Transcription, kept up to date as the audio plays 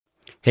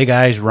Hey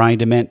guys, Ryan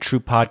Dement, True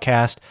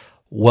Podcast.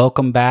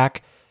 Welcome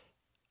back.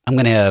 I'm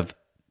going to have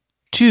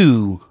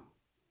 2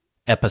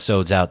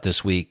 episodes out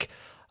this week.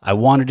 I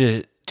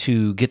wanted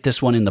to get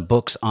this one in the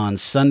books on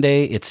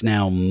Sunday. It's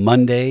now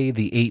Monday,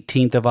 the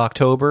 18th of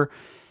October.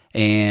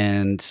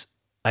 And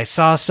I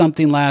saw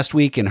something last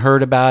week and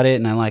heard about it.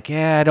 And I'm like,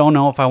 I don't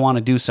know if I want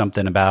to do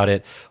something about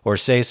it or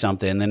say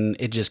something. And then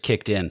it just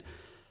kicked in.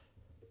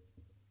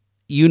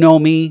 You know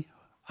me.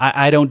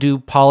 I don't do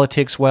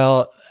politics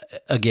well.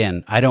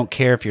 Again, I don't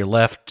care if you're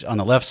left on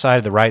the left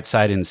side, the right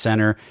side, and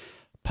center.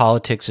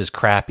 Politics is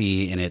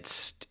crappy, and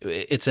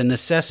it's a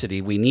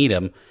necessity. We need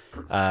them,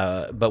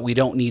 but we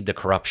don't need the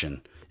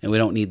corruption, and we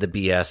don't need the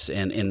BS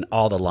and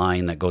all the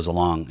lying that goes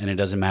along. And it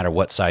doesn't matter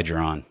what side you're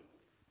on.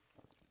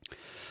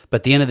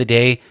 But at the end of the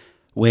day,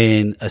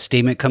 when a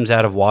statement comes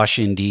out of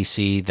Washington,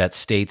 D.C. that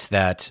states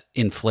that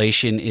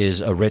inflation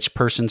is a rich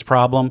person's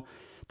problem,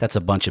 that's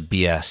a bunch of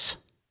BS.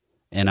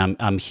 And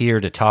I'm here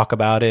to talk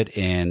about it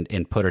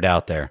and put it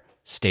out there.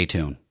 Stay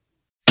tuned.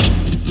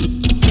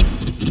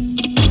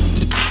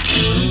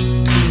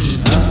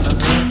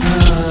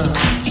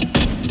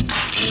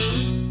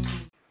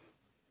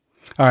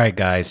 All right,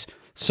 guys.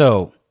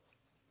 So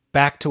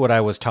back to what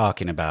I was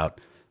talking about.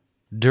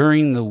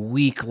 During the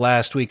week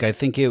last week, I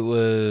think it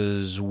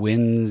was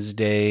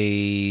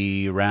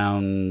Wednesday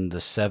around the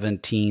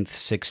 17th,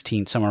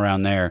 16th, somewhere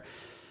around there.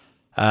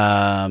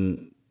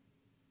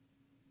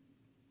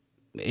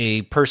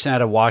 A person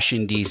out of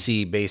Washington,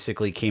 D.C.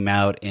 basically came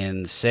out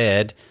and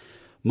said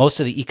most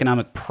of the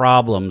economic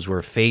problems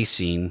we're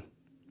facing,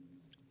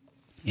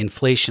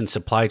 inflation,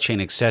 supply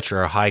chain, etc.,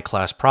 are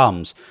high-class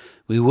problems.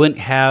 We wouldn't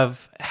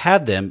have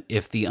had them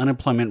if the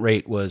unemployment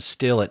rate was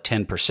still at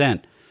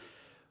 10%.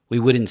 We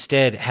would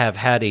instead have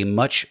had a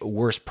much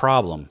worse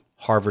problem,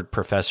 Harvard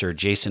professor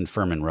Jason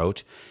Furman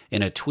wrote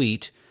in a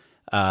tweet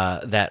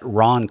that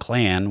Ron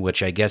Klain,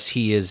 which I guess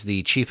he is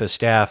the chief of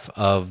staff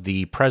of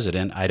the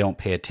president. I don't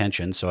pay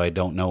attention, so I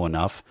don't know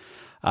enough.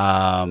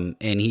 And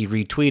he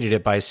retweeted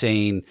it by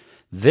saying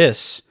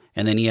this,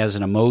 and then he has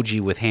an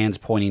emoji with hands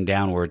pointing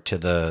downward to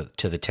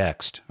the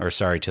text, or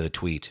sorry, to the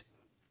tweet.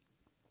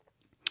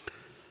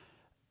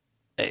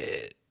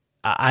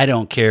 I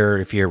don't care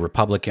if you're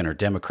Republican or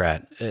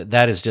Democrat.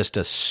 That is just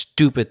a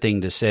stupid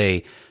thing to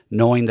say,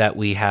 knowing that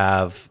we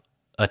have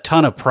a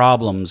ton of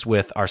problems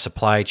with our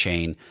supply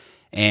chain.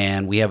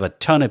 And we have a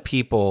ton of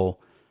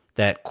people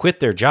that quit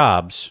their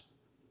jobs,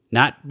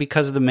 not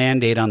because of the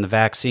mandate on the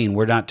vaccine.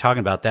 We're not talking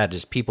about that,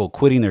 just people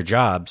quitting their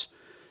jobs.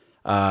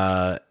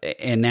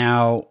 And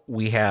now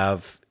we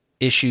have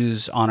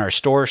issues on our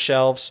store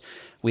shelves.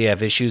 We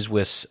have issues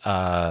with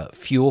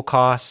fuel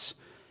costs.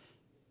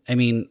 I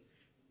mean,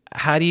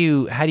 how do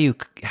you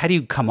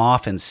come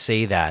off and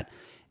say that?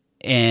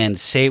 And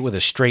say it with a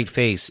straight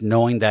face,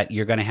 knowing that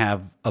you're going to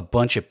have a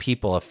bunch of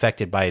people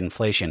affected by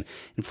inflation.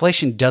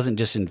 Inflation doesn't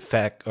just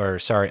affect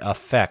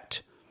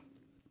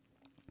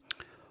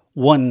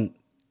one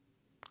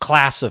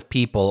class of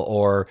people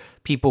or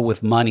people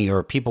with money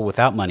or people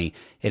without money.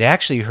 It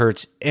actually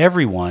hurts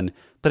everyone,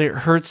 but it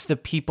hurts the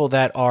people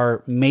that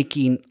are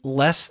making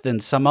less than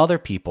some other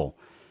people.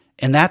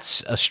 And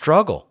that's a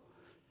struggle.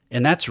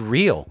 And that's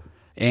real.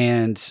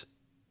 And,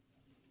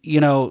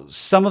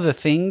 some of the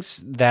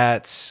things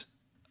that's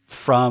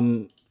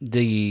from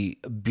the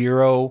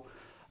Bureau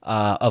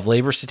of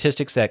Labor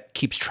Statistics that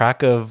keeps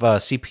track of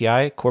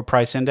CPI, Core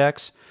Price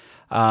Index,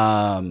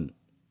 tallied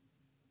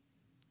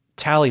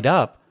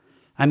up.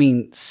 I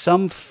mean,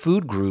 some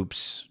food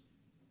groups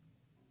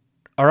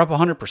are up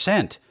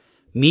 100%.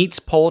 Meats,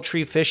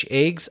 poultry, fish,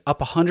 eggs, up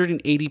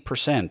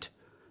 180%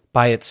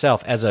 by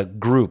itself as a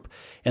group.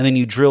 And then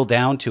you drill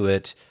down to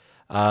it,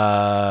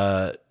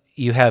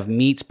 you have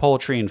meats,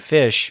 poultry, and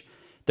fish,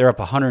 they're up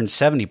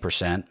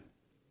 170%.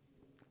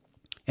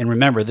 And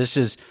remember, this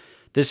is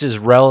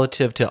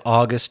relative to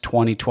August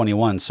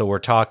 2021, so we're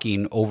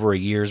talking over a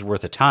year's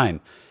worth of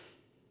time.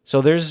 So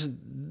there's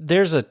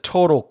a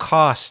total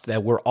cost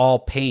that we're all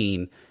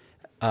paying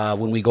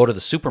when we go to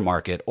the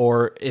supermarket,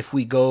 or if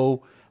we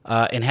go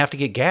and have to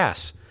get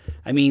gas.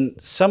 I mean,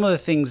 some of the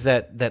things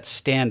that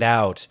stand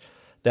out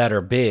that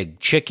are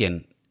big,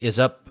 chicken is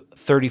up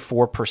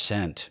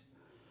 34%.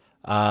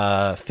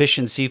 Fish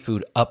and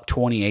seafood up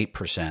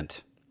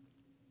 28%.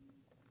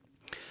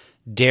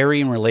 Dairy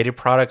and related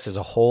products as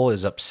a whole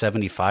is up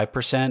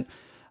 75%.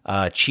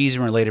 Cheese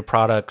and related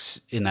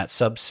products in that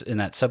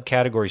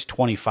subcategory is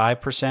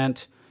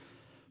 25%.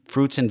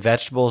 Fruits and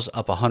vegetables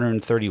up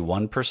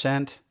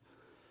 131%.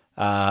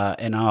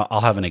 And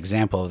I'll have an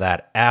example of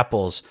that.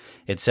 Apples,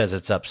 it says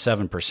it's up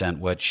 7%,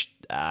 which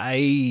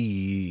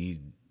I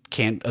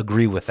can't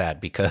agree with that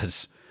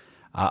because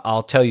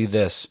I'll tell you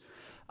this.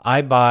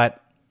 I bought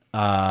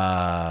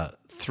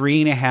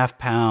 3.5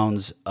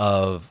 pounds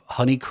of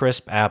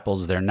Honeycrisp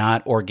apples. They're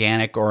not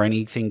organic or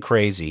anything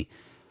crazy.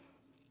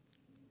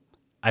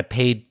 I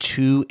paid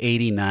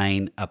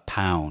 $2.89 a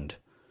pound,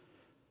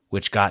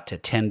 which got to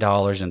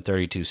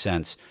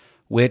 $10.32,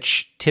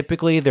 which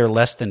typically they're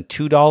less than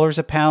 $2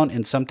 a pound,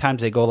 and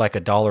sometimes they go like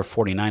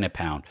 $1.49 a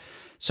pound.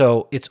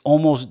 So it's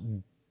almost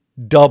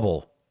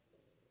double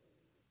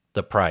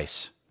the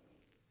price.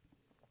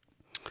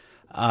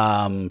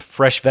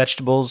 Fresh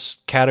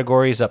vegetables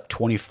category is up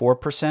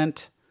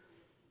 24%.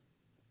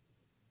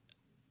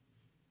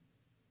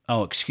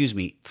 Oh, excuse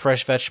me.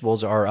 Fresh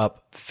vegetables are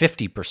up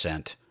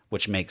 50%,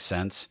 which makes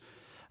sense.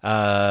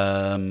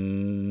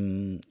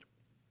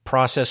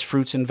 Processed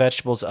fruits and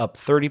vegetables up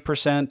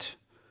 30%.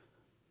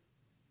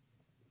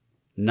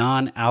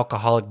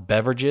 Non-alcoholic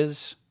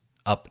beverages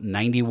up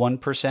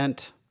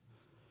 91%.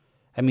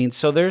 I mean,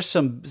 so there's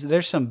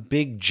some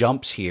big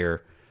jumps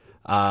here.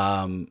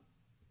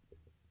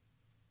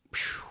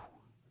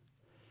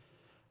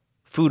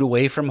 Food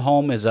away from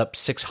home is up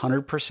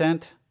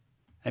 600%.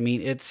 I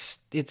mean,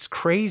 it's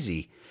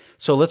crazy.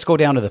 So let's go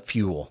down to the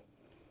fuel.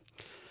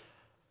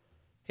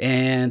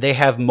 And they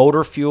have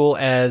motor fuel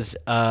as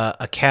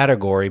a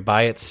category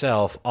by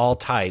itself, all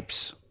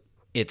types.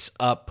 It's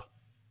up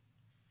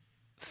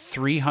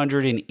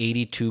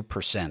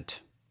 382%.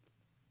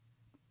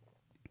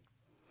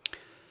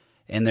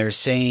 And they're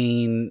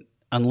saying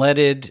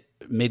unleaded,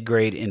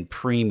 mid-grade, and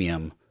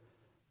premium.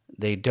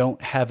 They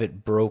don't have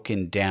it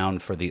broken down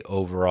for the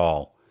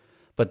overall.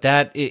 But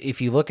that,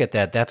 if you look at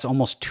that, that's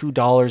almost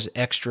 $2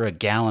 extra a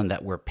gallon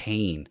that we're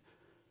paying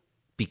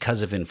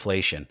because of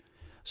inflation.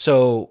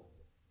 So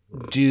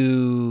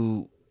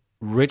do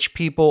rich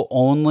people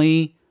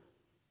only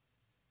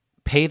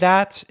pay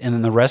that and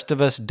then the rest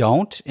of us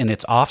don't and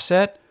it's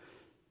offset?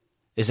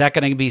 Is that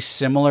going to be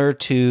similar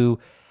to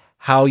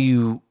how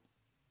you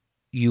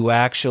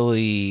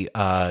actually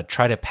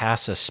try to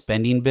pass a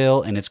spending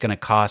bill and it's going to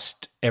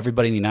cost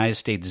everybody in the United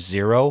States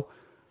zero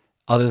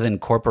other than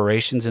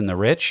corporations and the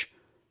rich?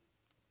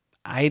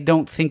 I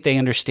don't think they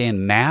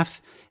understand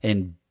math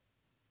and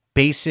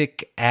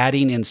basic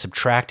adding and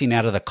subtracting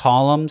out of the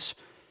columns.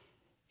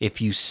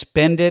 If you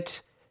spend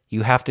it,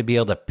 you have to be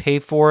able to pay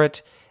for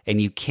it, and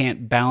you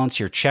can't balance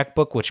your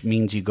checkbook, which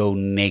means you go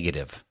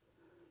negative.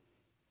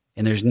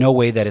 And there's no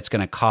way that it's going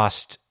to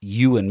cost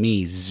you and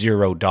me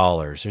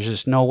 $0. There's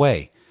just no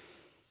way.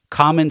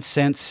 Common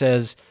sense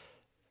says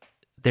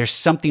there's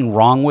something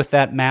wrong with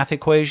that math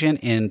equation,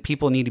 and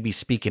people need to be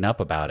speaking up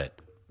about it.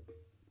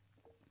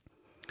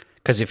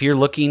 Because if you're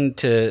looking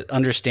to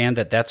understand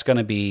that that's going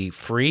to be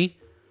free,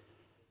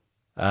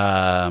 you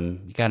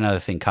got another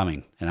thing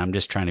coming. And I'm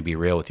just trying to be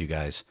real with you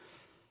guys.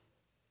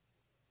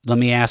 Let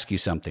me ask you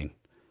something.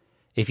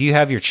 If you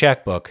have your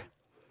checkbook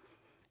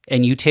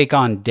and you take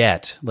on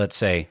debt, let's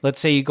say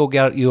you go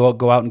out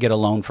and get a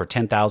loan for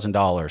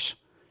 $10,000.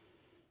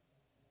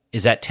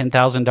 Is that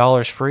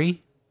 $10,000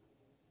 free?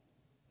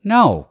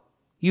 No,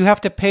 you have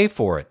to pay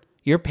for it.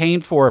 You're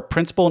paying for a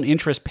principal and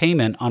interest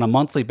payment on a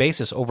monthly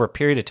basis over a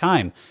period of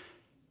time.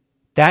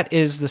 That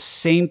is the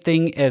same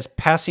thing as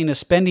passing a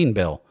spending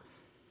bill.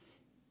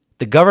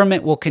 The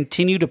government will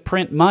continue to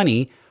print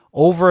money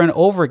over and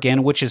over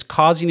again, which is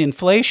causing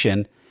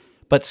inflation,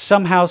 but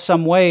somehow,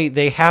 some way,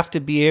 they have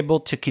to be able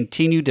to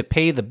continue to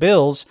pay the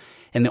bills,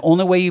 and the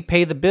only way you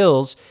pay the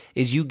bills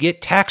is you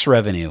get tax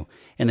revenue.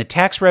 And the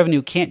tax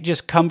revenue can't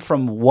just come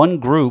from one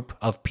group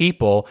of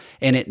people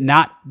and it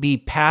not be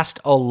passed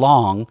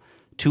along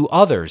to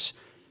others.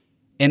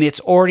 And it's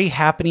already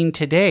happening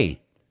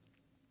today.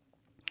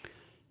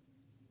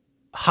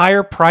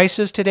 Higher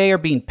prices today are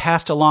being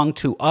passed along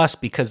to us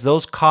because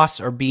those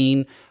costs are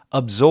being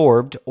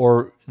absorbed,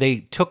 or they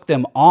took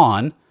them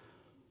on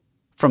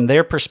from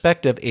their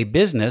perspective, a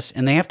business,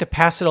 and they have to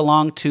pass it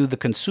along to the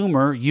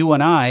consumer, you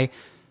and I,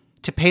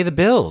 to pay the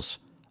bills.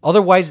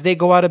 Otherwise, they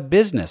go out of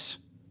business.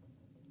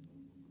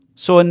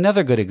 So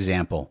another good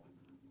example,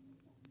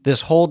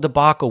 this whole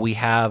debacle we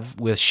have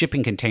with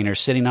shipping containers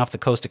sitting off the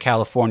coast of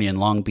California in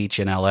Long Beach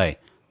in LA.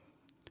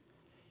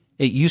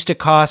 It used to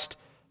cost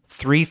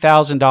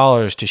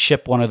 $3,000 to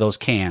ship one of those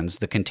cans,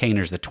 the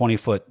containers, the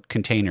 20-foot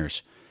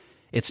containers.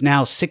 It's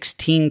now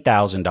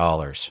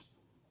 $16,000.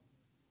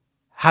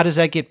 How does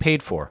that get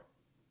paid for?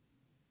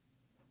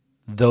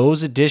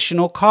 Those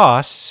additional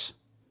costs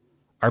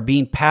are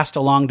being passed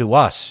along to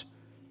us,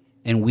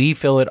 and we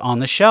fill it on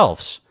the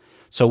shelves.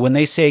 So when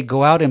they say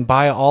go out and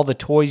buy all the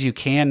toys you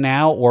can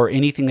now or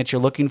anything that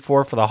you're looking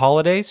for the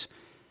holidays,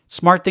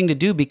 smart thing to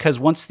do, because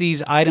once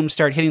these items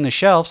start hitting the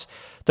shelves,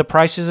 the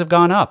prices have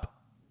gone up.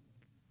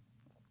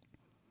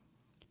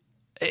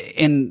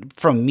 And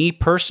from me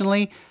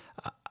personally,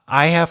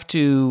 I have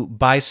to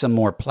buy some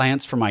more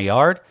plants for my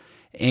yard,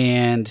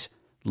 and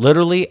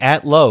literally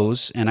at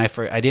Lowe's, and I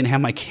didn't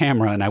have my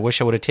camera, and I wish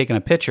I would have taken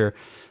a picture.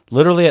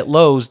 Literally at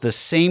Lowe's, the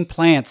same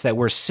plants that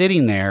were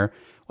sitting there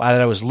that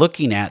I was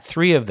looking at,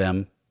 3 of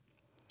them,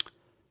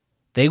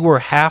 they were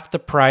half the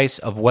price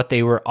of what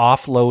they were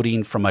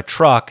offloading from a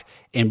truck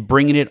and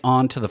bringing it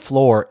onto the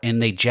floor,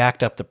 and they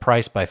jacked up the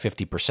price by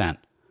 50%.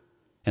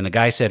 And the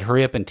guy said,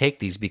 hurry up and take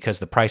these because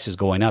the price is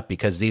going up,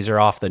 because these are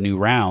off the new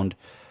round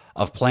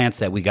of plants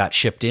that we got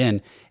shipped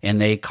in,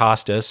 and they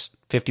cost us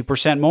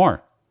 50%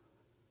 more.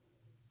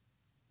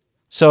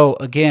 So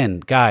again,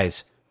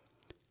 guys,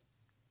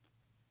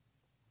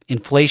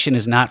 inflation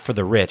is not for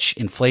the rich.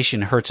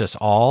 Inflation hurts us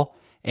all,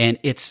 and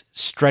it's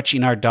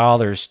stretching our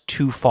dollars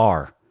too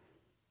far.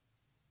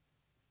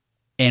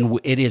 And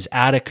it is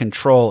out of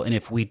control. And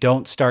if we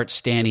don't start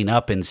standing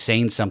up and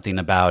saying something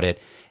about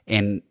it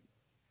and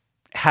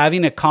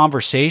having a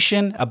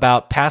conversation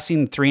about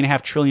passing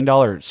 $3.5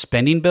 trillion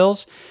spending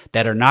bills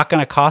that are not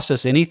going to cost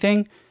us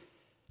anything,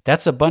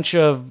 that's a bunch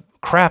of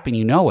crap and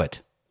you know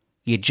it.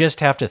 You just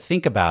have to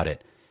think about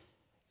it.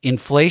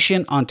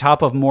 Inflation on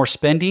top of more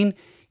spending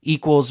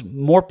equals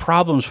more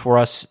problems for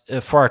us,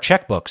 for our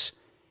checkbooks.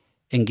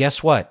 And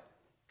guess what?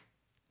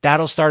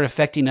 That'll start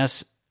affecting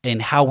us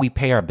in how we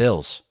pay our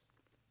bills.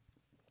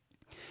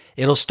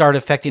 It'll start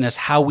affecting us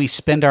how we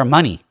spend our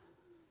money.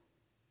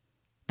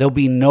 There'll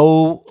be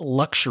no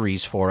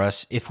luxuries for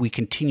us if we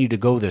continue to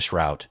go this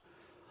route.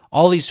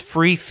 All these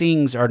free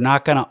things are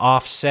not going to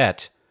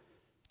offset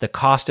the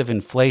cost of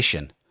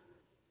inflation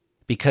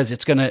because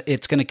it's going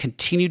to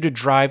continue to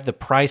drive the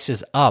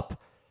prices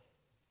up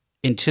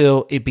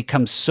until it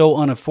becomes so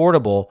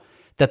unaffordable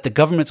that the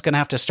government's going to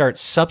have to start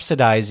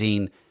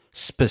subsidizing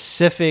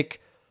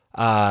specific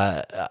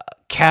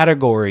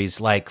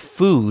categories like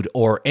food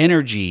or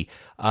energy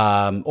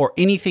or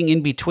anything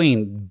in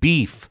between,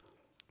 beef,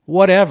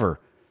 whatever.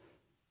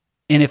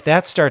 And if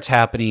that starts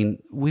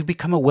happening, we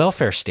become a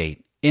welfare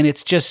state. And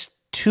it's just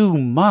too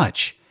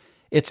much.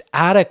 It's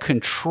out of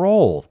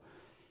control.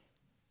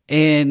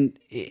 And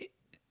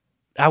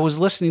I was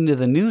listening to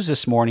the news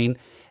this morning,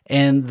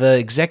 and the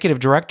executive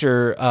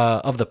director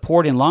of the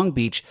port in Long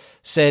Beach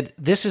said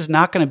this is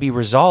not going to be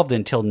resolved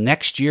until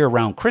next year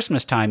around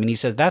Christmas time. And he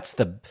said that's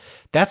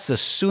the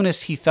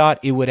soonest he thought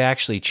it would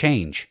actually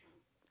change.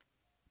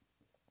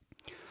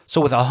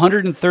 So with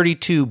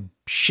 132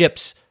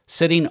 ships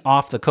sitting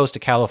off the coast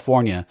of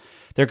California,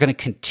 they're going to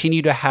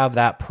continue to have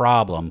that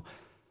problem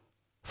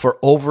for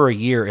over a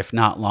year, if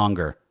not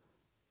longer.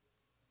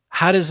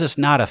 How does this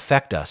not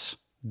affect us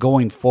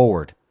going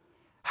forward?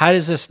 How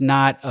does this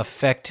not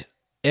affect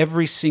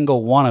every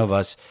single one of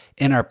us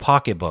in our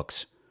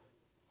pocketbooks?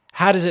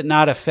 How does it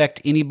not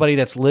affect anybody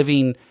that's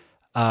living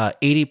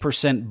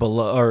 80%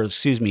 below,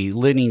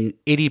 living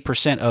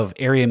 80% of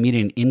area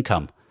median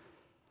income,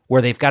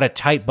 where they've got a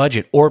tight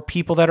budget, or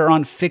people that are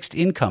on fixed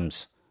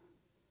incomes?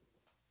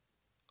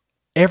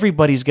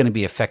 Everybody's going to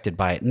be affected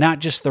by it, not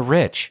just the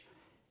rich.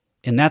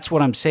 And that's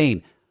what I'm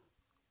saying.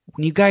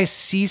 When you guys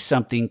see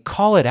something,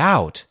 call it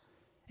out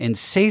and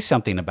say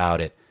something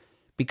about it.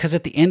 Because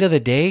at the end of the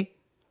day,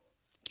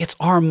 it's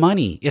our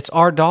money. It's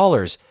our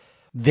dollars.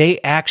 They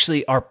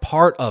actually are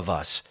part of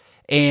us.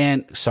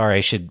 And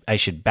sorry, I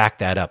should back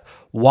that up.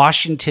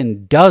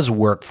 Washington does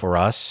work for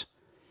us,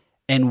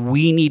 and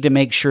we need to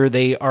make sure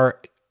they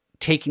are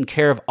taking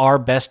care of our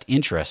best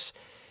interests.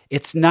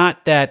 It's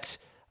not that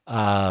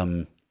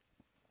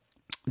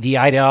the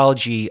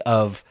ideology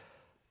of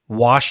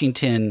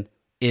Washington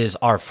is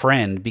our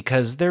friend,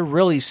 because they're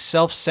really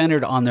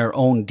self-centered on their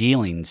own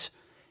dealings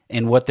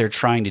and what they're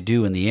trying to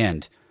do in the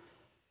end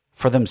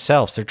for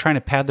themselves. They're trying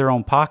to pad their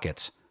own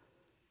pockets.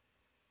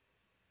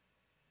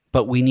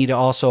 But we need to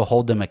also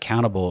hold them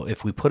accountable.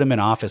 If we put them in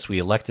office, we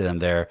elected them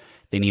there,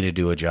 they need to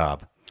do a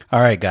job.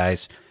 All right,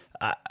 guys.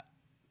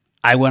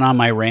 I went on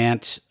my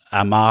rant.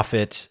 I'm off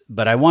it.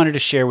 But I wanted to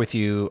share with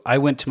you, I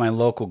went to my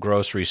local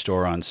grocery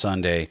store on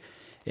Sunday,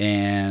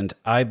 and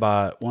I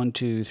bought 1,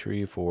 2,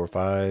 3, 4,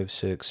 5,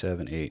 6,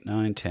 7, 8,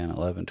 9, 10,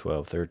 11,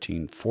 12,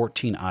 13,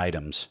 14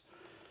 items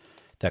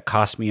that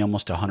cost me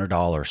almost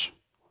 $100.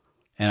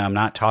 And I'm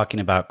not talking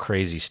about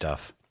crazy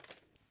stuff.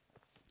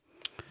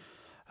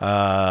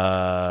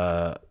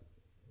 I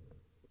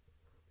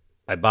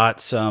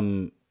bought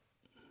some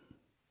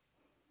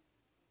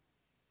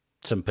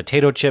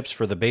potato chips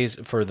for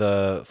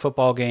the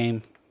football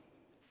game.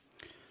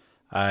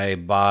 I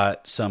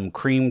bought some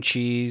cream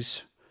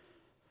cheese,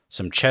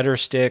 some cheddar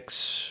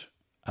sticks,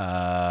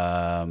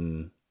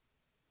 some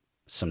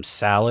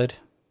salad,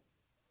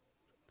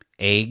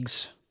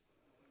 eggs,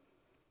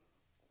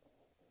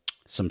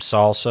 some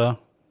salsa,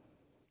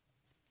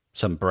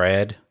 some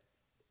bread,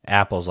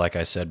 apples, like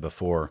I said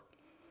before.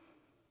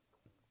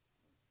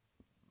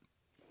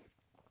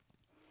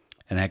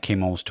 And that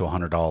came almost to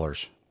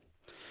 $100.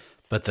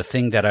 But the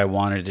thing that I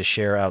wanted to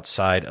share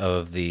outside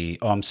of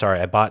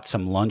I bought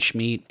some lunch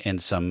meat and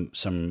some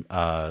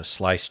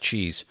sliced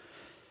cheese.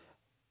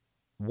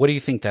 What do you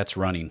think that's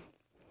running?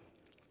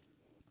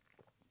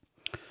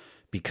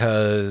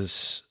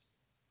 Because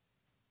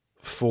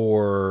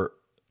for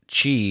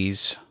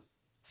cheese,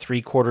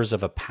 3/4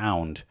 of a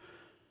pound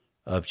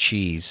of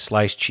cheese,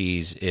 sliced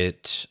cheese,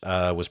 it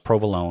was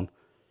provolone,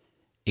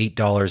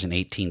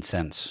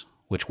 $8.18,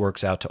 which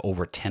works out to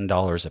over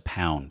 $10 a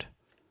pound.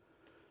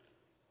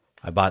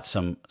 I bought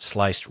some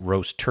sliced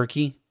roast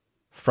turkey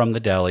from the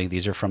deli.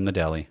 These are from the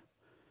deli.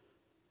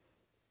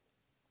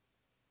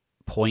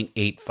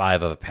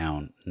 0.85 of a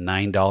pound,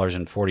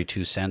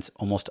 $9.42,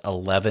 almost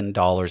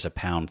 $11 a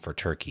pound for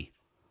turkey.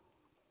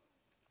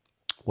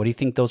 What do you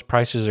think those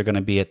prices are going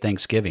to be at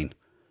Thanksgiving?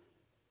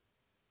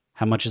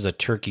 How much is a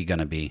turkey going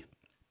to be?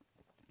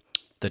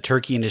 The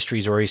turkey industry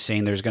is already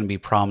saying there's going to be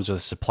problems with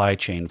the supply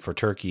chain for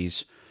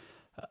turkeys.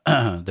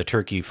 The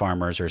turkey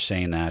farmers are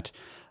saying that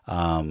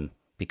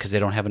because they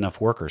don't have enough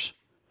workers.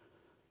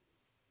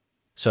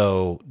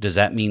 So does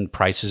that mean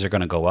prices are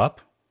going to go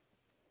up?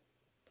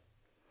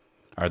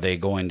 Are they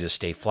going to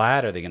stay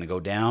flat? Are they going to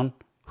go down?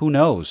 Who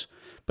knows?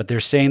 But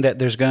they're saying that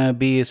there's going to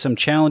be some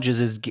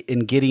challenges in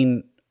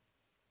getting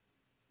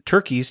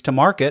turkeys to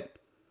market.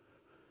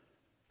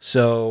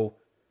 So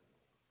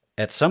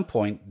at some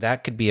point,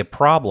 that could be a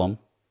problem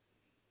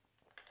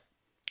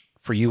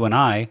for you and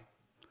I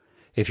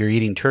if you're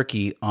eating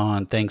turkey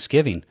on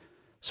Thanksgiving.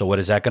 So what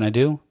is that going to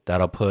do?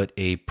 That'll put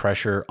a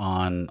pressure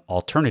on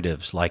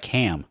alternatives like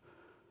ham.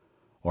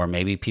 Or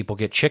maybe people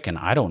get chicken.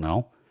 I don't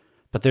know.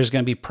 But there's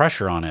going to be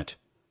pressure on it.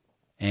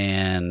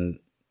 And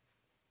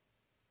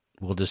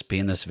we'll just be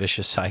in this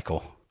vicious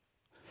cycle.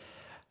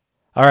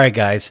 All right,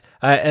 guys.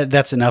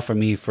 That's enough for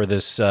me for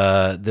this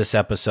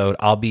episode.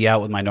 I'll be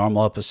out with my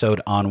normal episode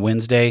on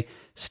Wednesday.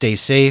 Stay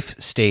safe.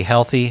 Stay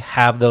healthy.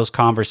 Have those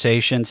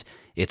conversations.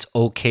 It's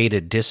okay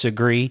to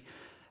disagree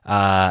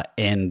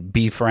and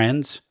be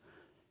friends.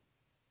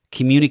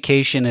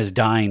 Communication is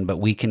dying, but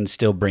we can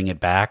still bring it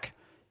back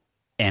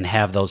and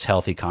have those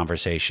healthy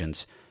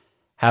conversations.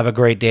 Have a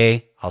great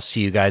day. I'll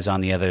see you guys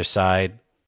on the other side.